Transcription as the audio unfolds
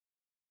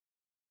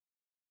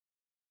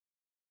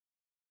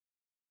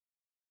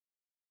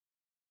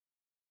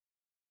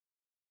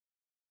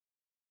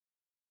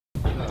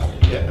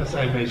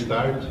Perhaps I may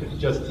start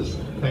just to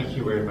thank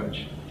you very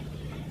much.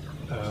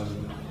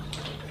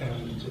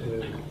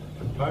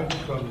 Apart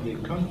from the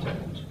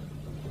content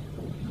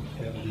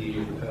and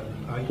the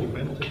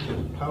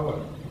argumentative power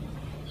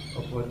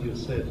of what you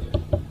said,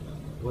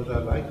 what I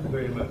like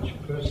very much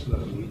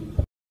personally,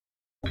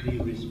 the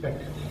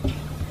respect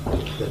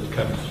that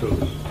comes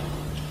through,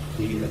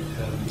 the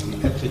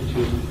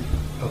attitude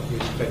of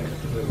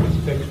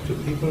respect to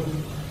people,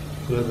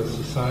 to other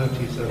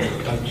societies,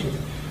 other cultures,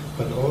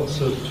 but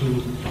also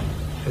to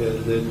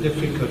the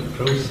difficult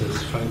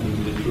process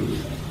finding the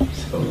truth.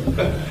 So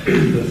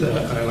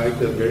I like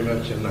that very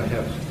much, and I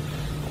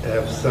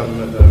have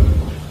some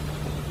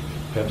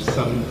perhaps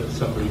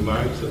some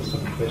remarks or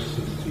some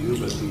questions to you,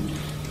 but we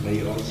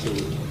may also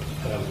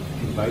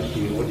invite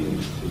the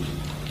audience to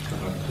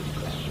come up with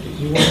questions.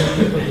 Do you want to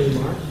give a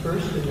remark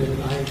first, and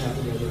then I have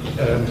another?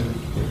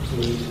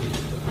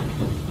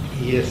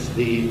 Yes,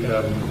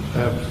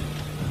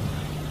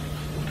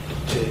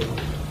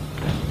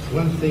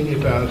 one thing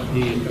about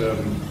the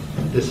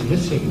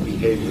dismissing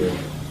behavior.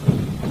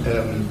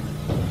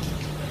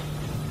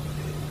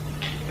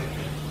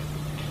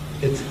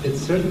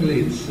 It's certainly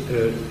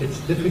it's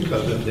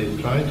difficult, and they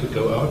try to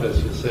go out,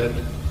 as you said,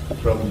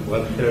 from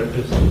one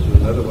therapist to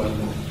another one.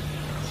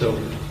 So,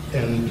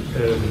 and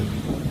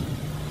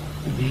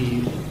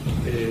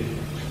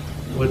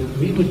what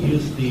we would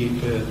use the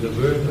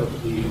word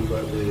of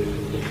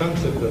the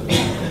concept of the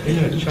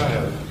inner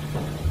child.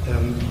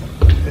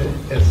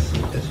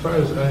 As far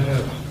as I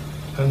have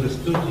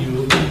understood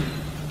you,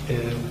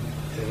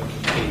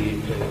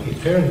 a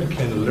parent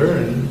can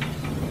learn,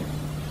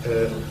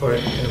 or a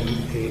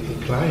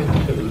client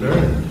can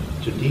learn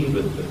to deal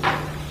with this.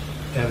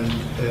 And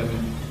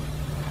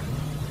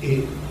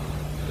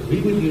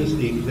we would use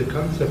the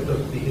concept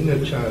of the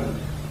inner child.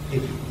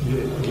 If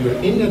your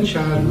inner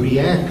child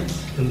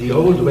reacts in the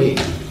old way,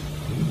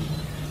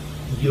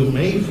 you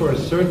may, for a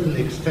certain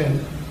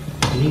extent,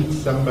 need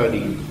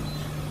somebody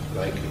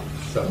like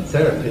some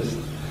therapist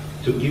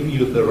to give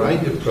you the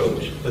right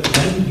approach, but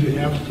then you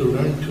have to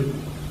learn to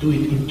do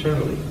it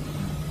internally,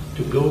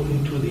 to go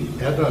into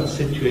the adult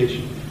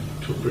situation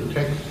to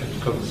protect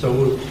and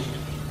console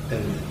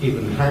and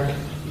even hug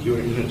your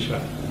inner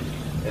child.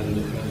 And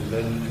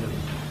then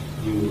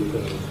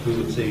we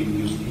would say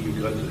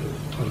you got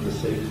on the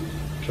safe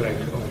track.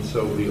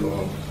 Also, we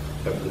all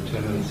have the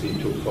tendency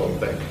to fall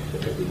back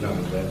every now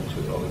and then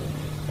to our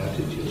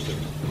attitudes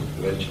and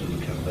eventually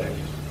come back.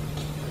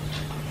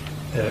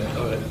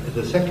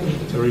 The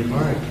second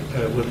remark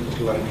I would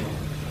like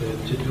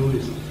to do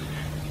is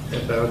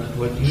about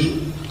what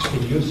in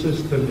your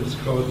system is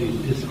called the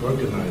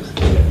disorganized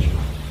reaction.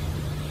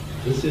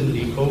 This in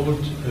the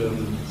old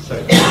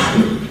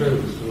psychiatric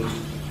terms would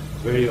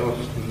very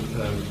often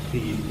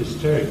be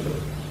hysterical,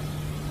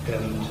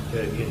 and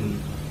in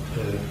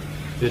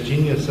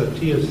Virginia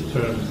Satir's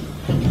terms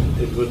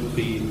it would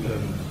be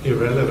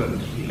irrelevant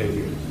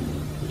behavior.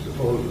 It's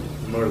all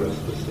more or less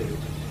the same.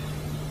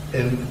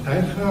 And I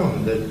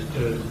found that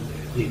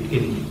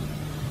in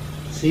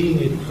seeing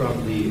it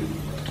from the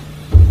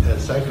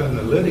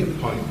psychoanalytic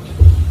point,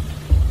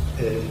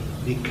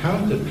 the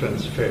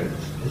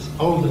countertransference is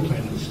all the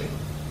time the same.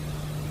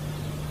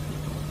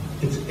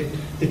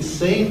 It's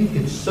same.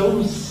 It's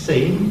so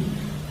same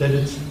that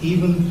it's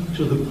even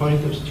to the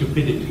point of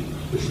stupidity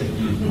the same.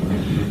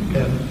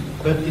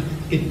 But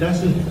it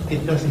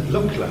doesn't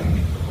look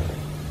like.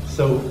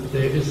 So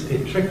there is a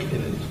trick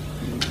in it.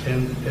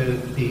 And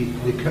the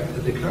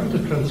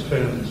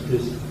countertransference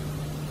is,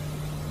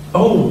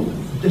 oh,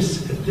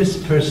 this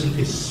person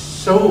is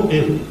so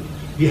ill,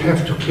 we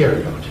have to care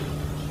about him.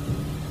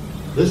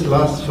 This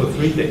lasts for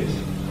 3 days.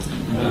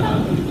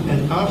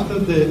 And after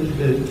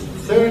the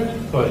third,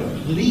 or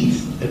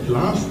at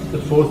last the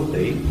 4th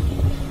day,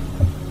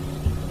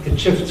 it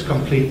shifts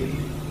completely.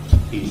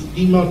 He's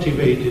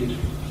demotivated,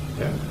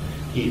 yeah?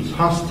 He's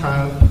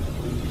hostile,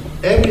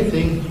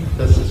 everything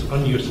that is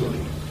on your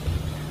side.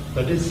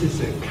 But this is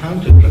a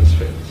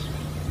counter-transference.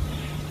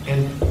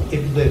 And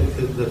if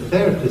the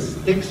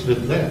therapist sticks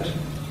with that,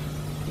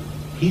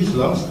 he's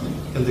lost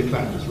and the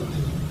client is lost.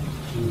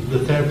 The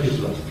therapy is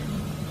lost.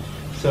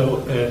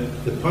 So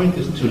the point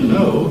is to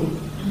know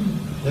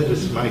that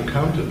is my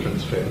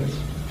counter-transference,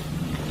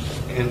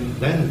 and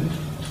then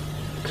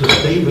to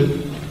stay with,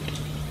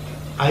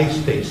 I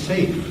stay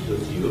safe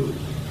with you,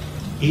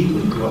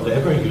 even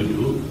whatever you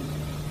do.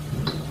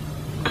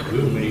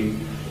 You may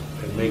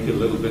make a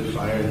little bit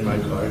fire in my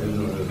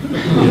garden, or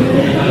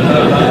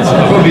it's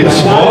probably a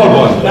small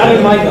one. Not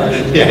in my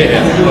garden. Yeah.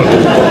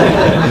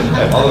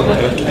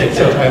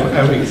 So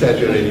I'm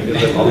exaggerating a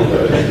little.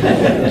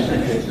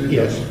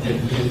 Yes,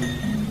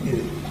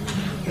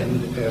 and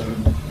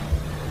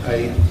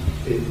I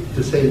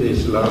to say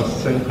this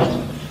last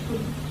sentence,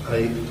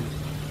 I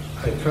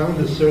found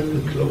a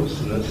certain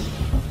closeness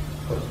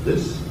of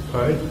this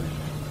part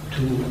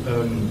to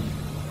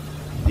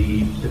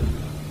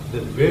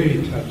the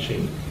very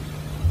touching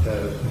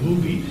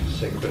movie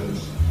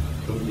sequence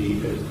from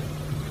the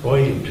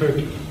boy in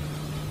Turkey.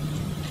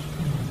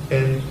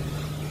 And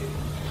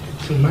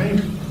to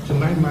to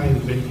my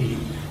mind, when he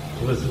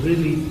was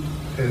really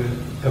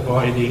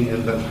avoiding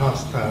and then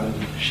hostile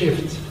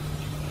shifts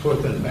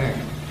forth and back,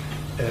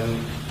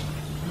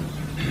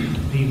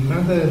 the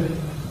mother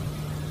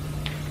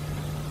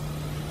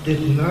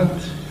did not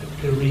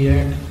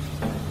react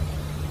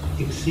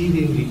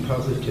exceedingly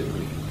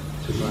positively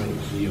to my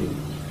view,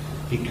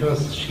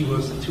 because she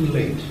was too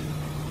late.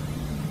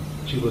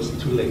 She was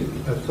too late.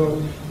 I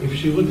thought if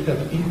she would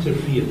have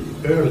interfered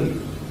early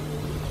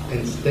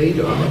and stayed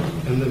on,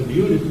 and then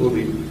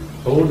beautifully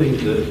holding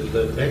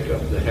the back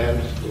of the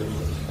head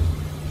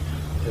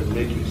and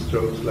making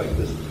strokes like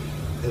this,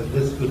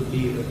 this would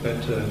be a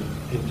better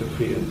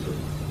interference.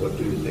 What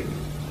do you think?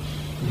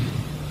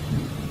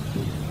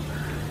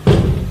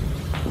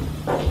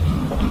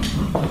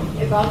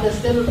 About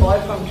this little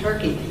boy from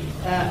Turkey.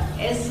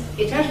 As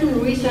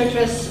attachment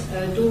researchers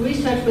do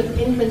research with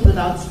infants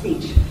without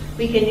speech,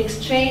 we can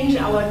exchange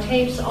our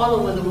tapes all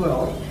over the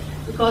world,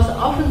 because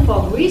often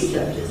for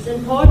research it's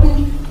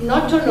important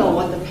not to know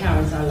what the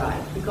parents are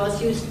like,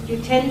 because you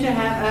tend to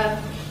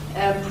have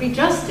a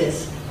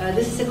prejudice.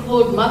 This is a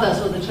cold mother,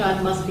 so the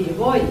child must be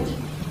avoidant,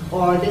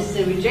 or this is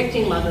a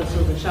rejecting mother,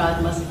 so the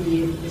child must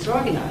be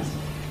disorganized.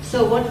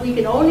 So what we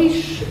can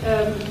only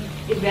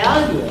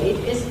evaluate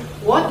is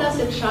what does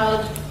a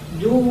child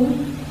do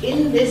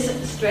in this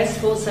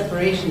stressful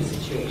separation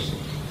situation.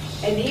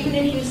 And even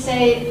if you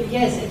say,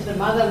 yes, if the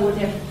mother would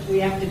have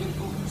reacted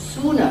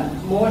sooner,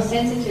 more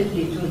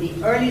sensitively to the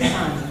early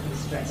signs of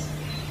distress,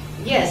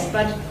 yes,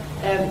 but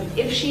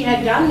if she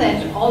had done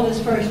that all this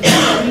first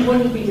time, he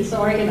wouldn't be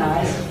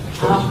disorganized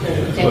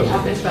after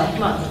 12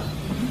 months.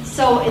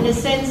 So in a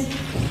sense,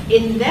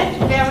 in that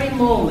very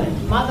moment,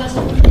 mothers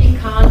really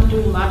can't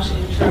do much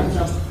in terms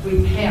of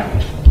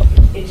repairing.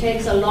 It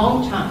takes a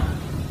long time.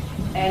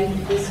 And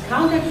this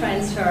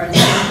countertransference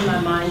came to my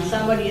mind.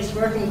 Somebody is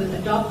working with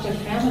adoptive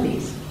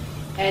families,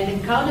 and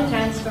the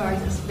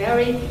countertransference is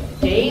very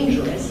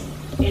dangerous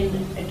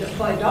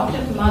for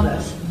adoptive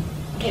mothers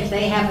if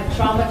they have a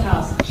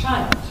traumatized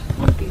child,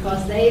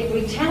 because they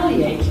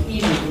retaliate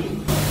easily,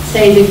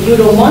 say that you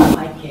don't want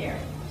my care.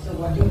 So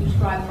what you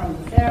describe from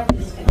the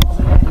therapist can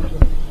also happen to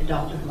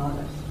adoptive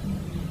mothers.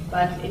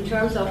 But in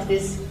terms of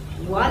this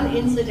one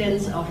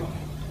incidence of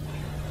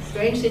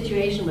strange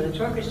situation with a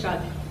Turkish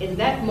child, in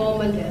that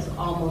moment there's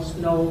almost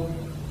no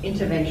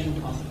intervention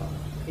possible.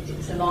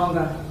 It's a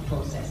longer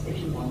process if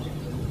you want it.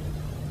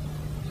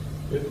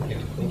 Good. Yeah.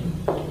 Thank you.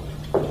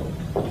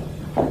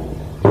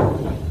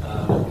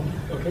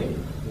 Okay.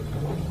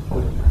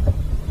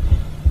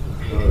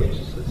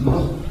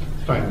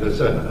 It's fine.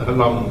 There's a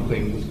long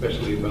thing,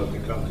 especially about the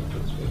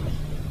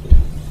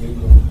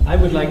countertransference. I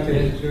would like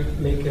to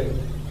make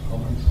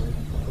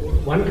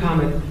one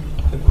comment.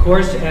 Of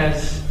course,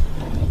 as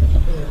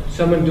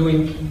someone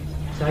doing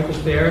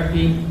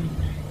psychotherapy,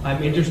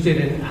 I'm interested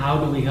in how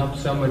do we help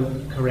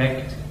someone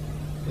correct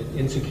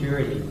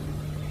insecurity.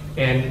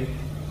 And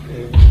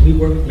we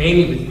work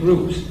mainly with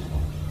groups.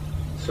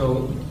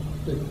 So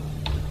the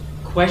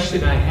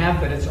question I have,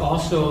 but it's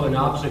also an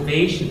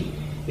observation,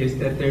 is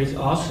that there's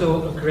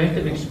also a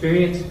corrective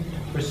experience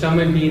for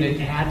someone being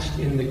attached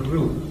in the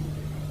group.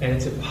 And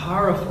it's a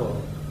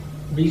powerful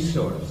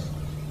resource.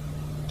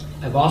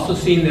 I've also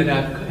seen that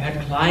I've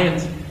had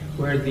clients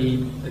where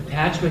the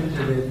attachment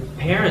to the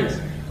parents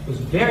was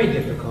very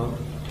difficult,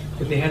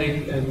 but they had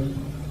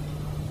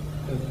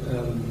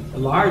a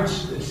large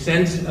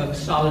sense of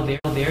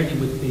solidarity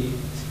with the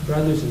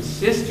brothers and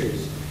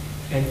sisters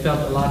and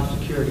felt a lot of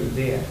security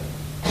there.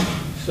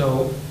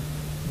 So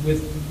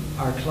with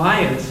our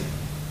clients,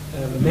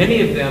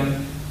 many of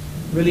them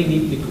really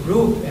need the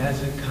group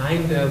as a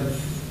kind of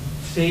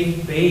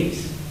safe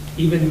base,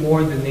 even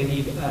more than they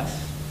need us.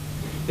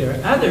 There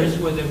are others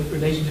where the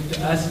relationship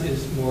to us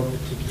is more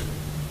particular.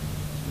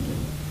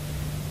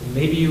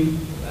 Maybe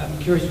I'm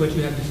curious what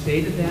you have to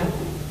say to that.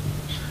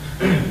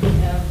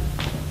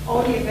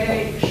 Only a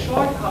very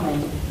short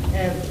comment.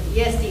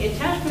 Yes, the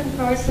attachment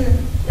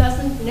person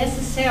doesn't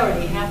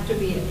necessarily have to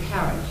be a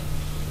parent.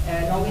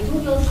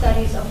 Longitudinal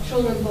studies of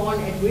children born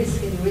at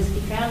risk in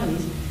risky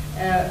families,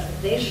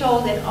 they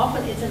show that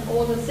often it's an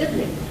older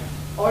sibling,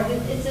 or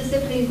it's a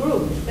sibling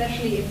group,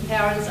 especially if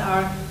parents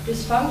are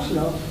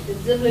dysfunctional. The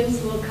siblings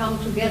will come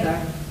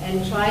together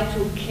and try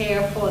to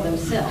care for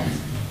themselves.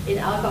 In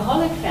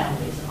alcoholic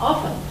families,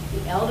 often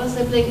the elder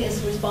sibling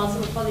is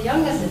responsible for the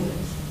younger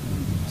siblings.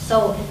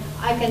 So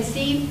I can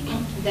see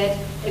that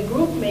a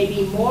group may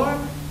be more,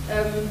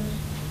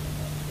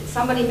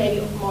 somebody may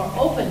be more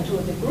open to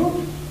the group,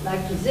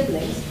 like to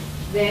siblings,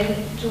 than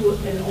to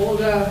an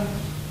older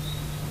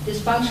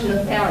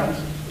dysfunctional parent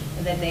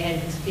that they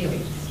had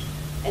experienced.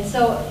 And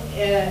so,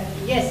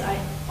 yes,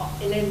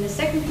 and then the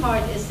second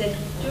part is that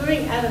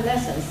during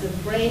adolescence, the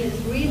brain is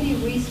really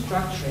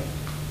restructuring.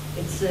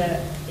 It's,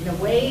 in a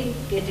way,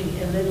 getting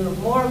a little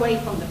more away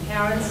from the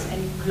parents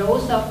and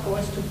closer, of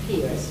course, to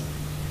peers.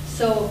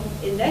 So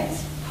in that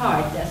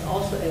part, there's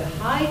also a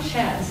high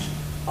chance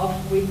of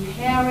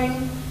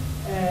repairing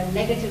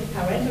negative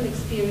parental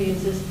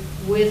experiences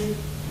with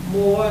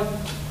more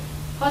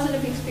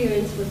positive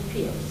experience with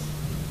peers.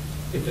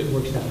 If it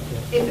works out.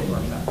 Yeah. If it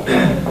works out.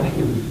 Thank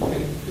you.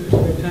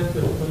 And time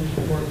for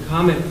one more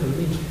comment from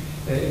me.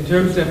 In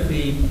terms of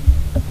the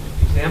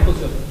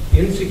examples of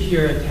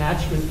insecure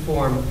attachment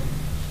form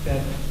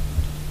that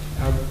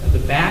are the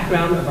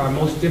background of our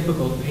most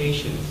difficult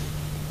patients,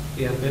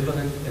 the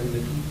ambivalent and the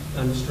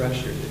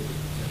unstructured.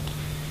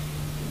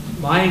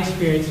 My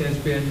experience has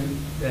been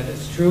that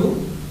it's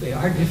true, they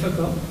are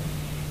difficult,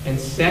 and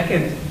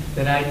second,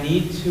 that I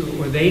need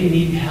to, or they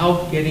need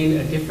help getting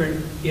a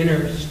different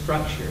inner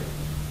structure,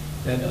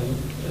 that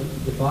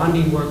the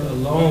bonding work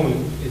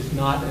alone is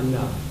not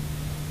enough.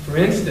 For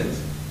instance,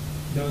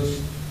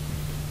 those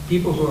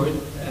people who are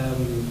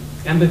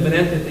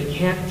ambivalent, that they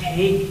can't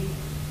take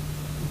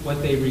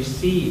what they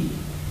receive,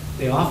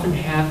 they often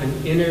have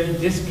an inner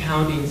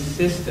discounting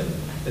system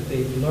that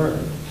they've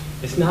learned.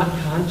 It's not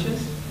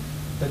conscious,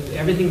 but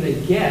everything they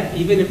get,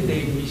 even if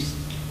they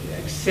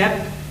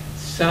accept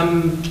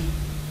some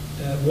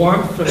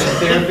warmth from the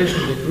therapist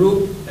or the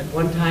group at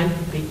one time,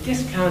 they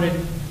discount it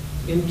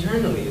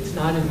internally. It's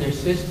not in their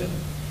system.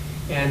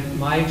 And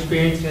my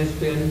experience has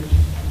been,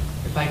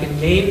 if I can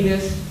name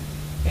this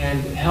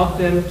and help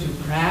them to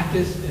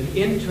practice an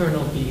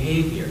internal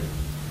behavior,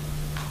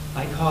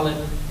 I call it,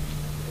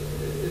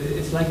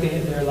 it's like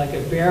they're like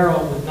a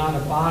barrel with not a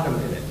bottom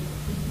in it.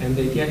 And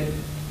they get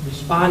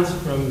response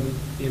from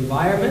the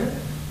environment.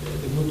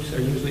 The groups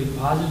are usually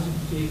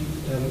positively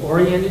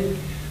oriented.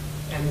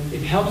 And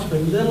it helps for a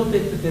little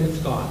bit, but then it's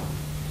gone.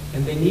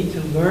 And they need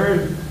to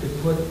learn to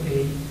put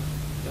a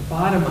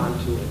bottom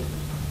onto it.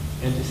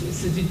 And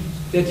it's a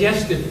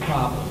digestive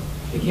problem.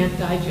 They can't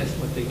digest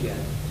what they get,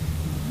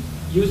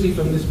 usually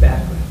from this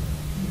background.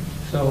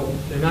 So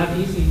they're not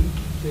easy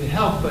to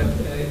help, but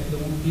the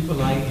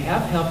people I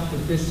have helped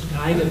with this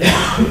kind of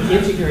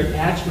insecure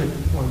attachment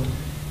form,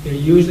 they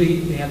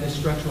have this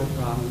structural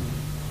problem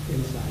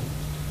inside.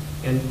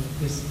 And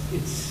it's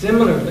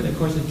similar, but of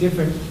course a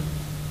different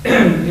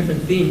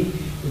theme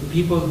with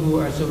people who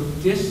are so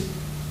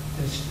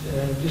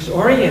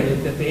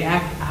disoriented that they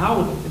act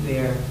out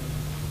their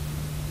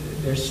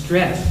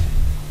stress.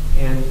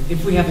 And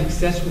if we have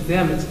success with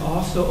them, it's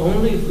also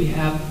only if we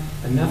have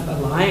enough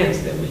alliance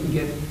that we can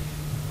get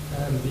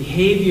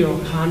behavioral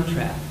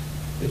contract,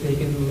 that they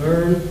can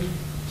learn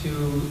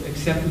to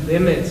accept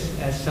limits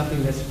as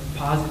something that's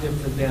positive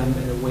for them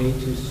and a way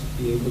to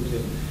be able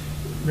to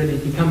really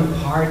become a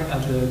part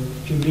of the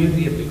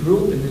community of the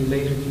group and then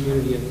later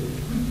community of the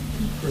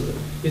further.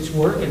 It's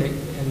work, and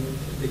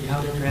the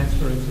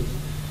countertransference is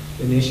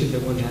an issue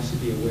that one has to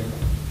be aware of.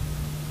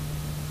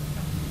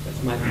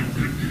 That's my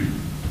opinion.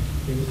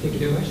 Can you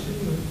take a question?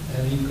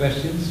 Any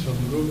questions from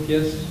the group?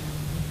 Yes?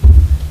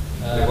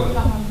 I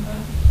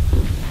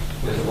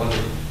want to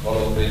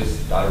follow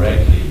this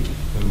directly.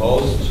 The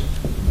most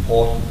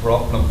important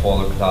problem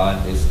for the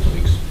client is to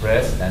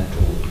express and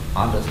to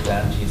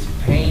understand his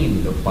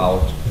pain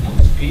about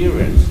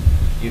experience.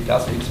 He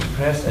doesn't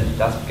express and he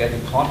doesn't get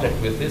in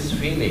contact with this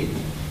feeling.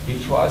 He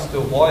tries to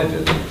avoid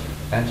it,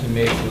 and he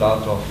makes a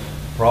lot of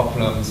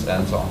problems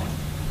and so on.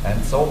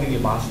 And so we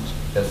must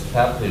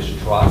establish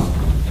trust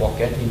for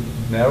getting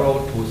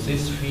narrow to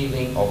this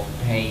feeling of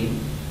pain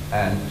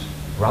and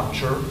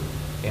rupture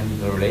in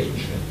the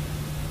relationship.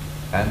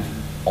 And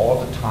all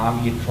the time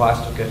he tries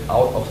to get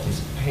out of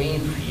this pain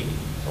feeling.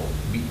 So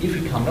if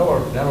we come narrow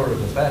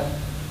with that,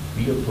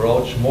 we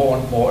approach more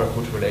and more a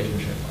good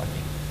relationship, I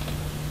think.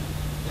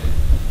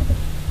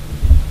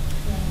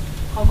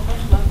 Frau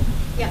Grossmann,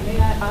 Yeah. may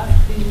I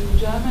ask in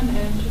German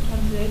and to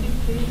translate it,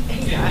 please?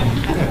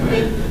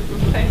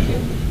 Thank you.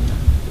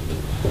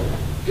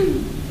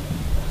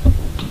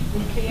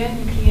 Die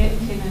Klienten,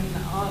 Klientinnen,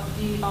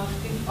 die aus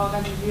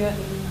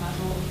disorganisierten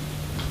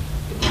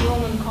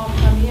Beziehungen kommen,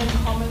 Familien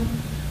kommen,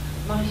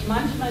 mache ich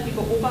manchmal die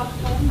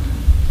Beobachtung,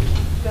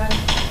 dass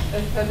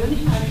es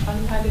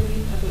Persönlichkeitsanteile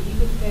gibt, also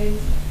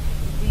Ego-States,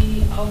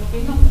 die auf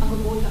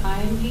Bindungsangebote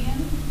eingehen,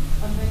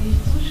 und wenn ich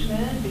zu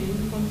schnell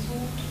bin und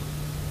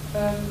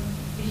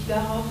mich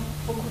darauf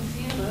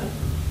fokussiere,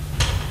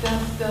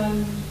 dass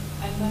dann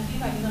ein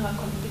massiver innerer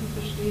Konflikt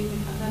besteht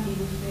mit anderen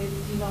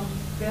Ego-States, die noch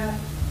sehr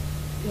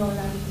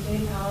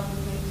Loyalität haben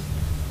mit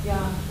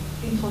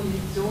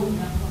Introjektion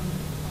von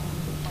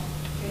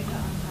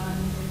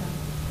Väteranteilen etc.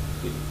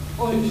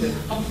 Und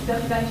ob Sie da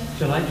vielleicht...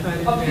 Shall I try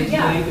to translate?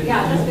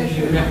 Yeah, that's very You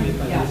true. correct me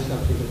if I Yeah. missed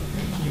something, but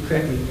you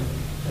correct me.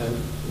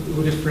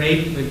 We're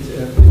afraid with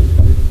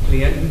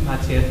Klienten,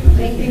 Patienten.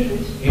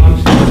 English.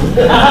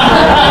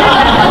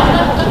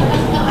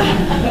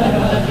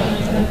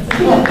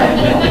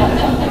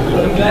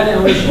 I'm glad I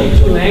only speak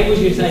two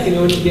languages. I can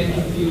only get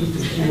confused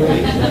in two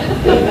ways.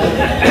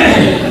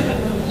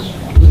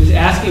 He was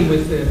asking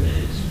with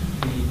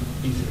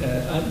these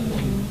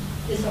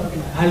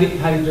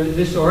highly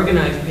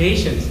disorganized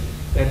patients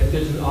that if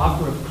there's an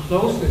offer of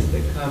closeness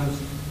that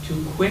comes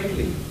too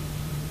quickly,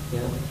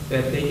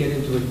 that they get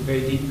into a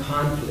very deep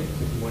conflict,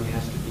 and one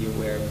has to be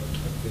aware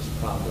of this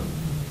problem.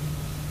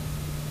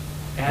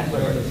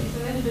 Adler is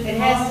It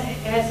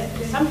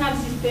has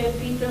sometimes these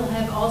people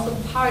have also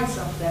parts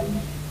of them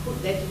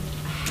that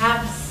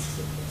have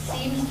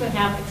seems to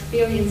have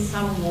experienced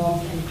some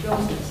warmth and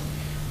closeness.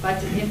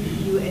 But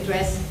if you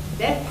address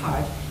that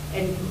part,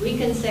 and we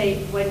can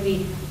say when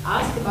we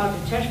ask about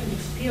attachment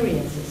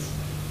experiences,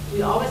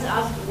 we always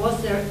ask,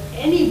 was there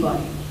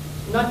anybody,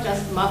 not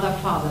just mother,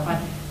 father,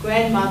 but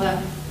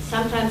grandmother,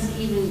 sometimes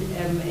even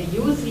a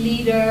youth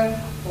leader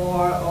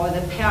or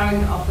the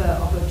parent of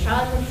a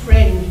childhood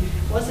friend,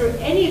 was there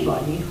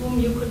anybody whom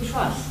you could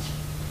trust?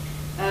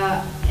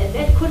 And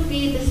that could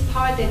be this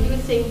part that you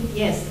think,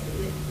 yes,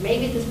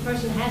 maybe this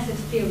person has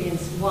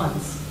experienced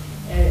once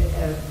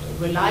a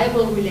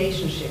reliable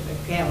relationship,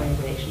 a caring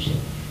relationship.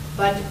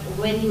 But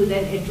when you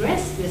then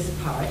address this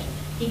part,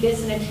 he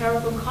gets in a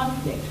terrible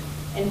conflict.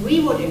 And we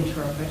would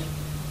interpret,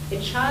 a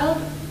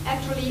child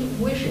actually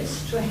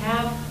wishes to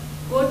have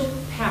good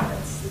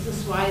parents. This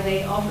is why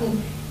they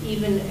often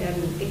even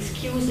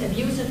excuse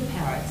abusive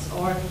parents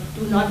or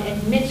do not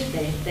admit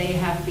that they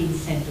have been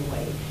sent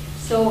away.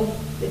 So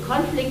the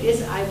conflict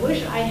is, I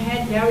wish I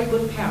had very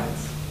good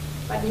parents.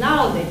 But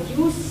now that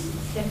you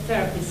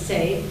therapists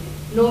say,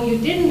 no, you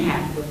didn't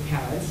have good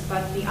parents,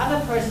 but the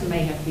other person may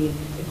have been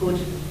a good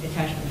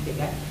attachment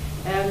figure.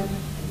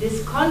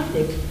 This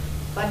conflict,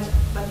 but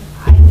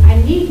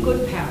I need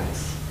good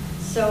parents.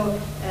 So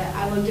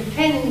I will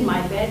defend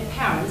my bad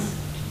parents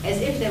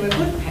as if they were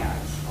good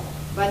parents.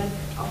 But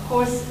of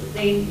course,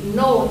 they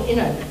know in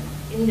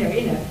their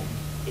inner,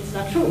 it's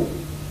not true.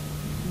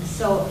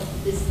 So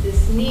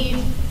this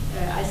need,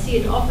 I see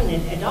it often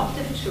in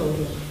adoptive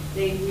children,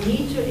 they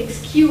need to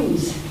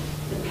excuse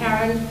the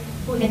parent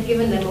who had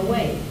given them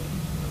away.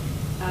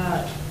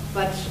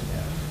 But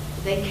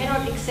they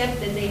cannot accept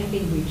that they have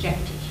been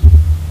rejected.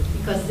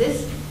 Because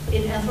this,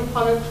 in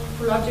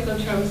anthropological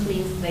terms,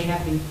 means they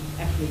have been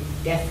actually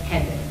death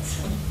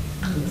candidates.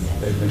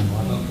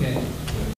 Okay.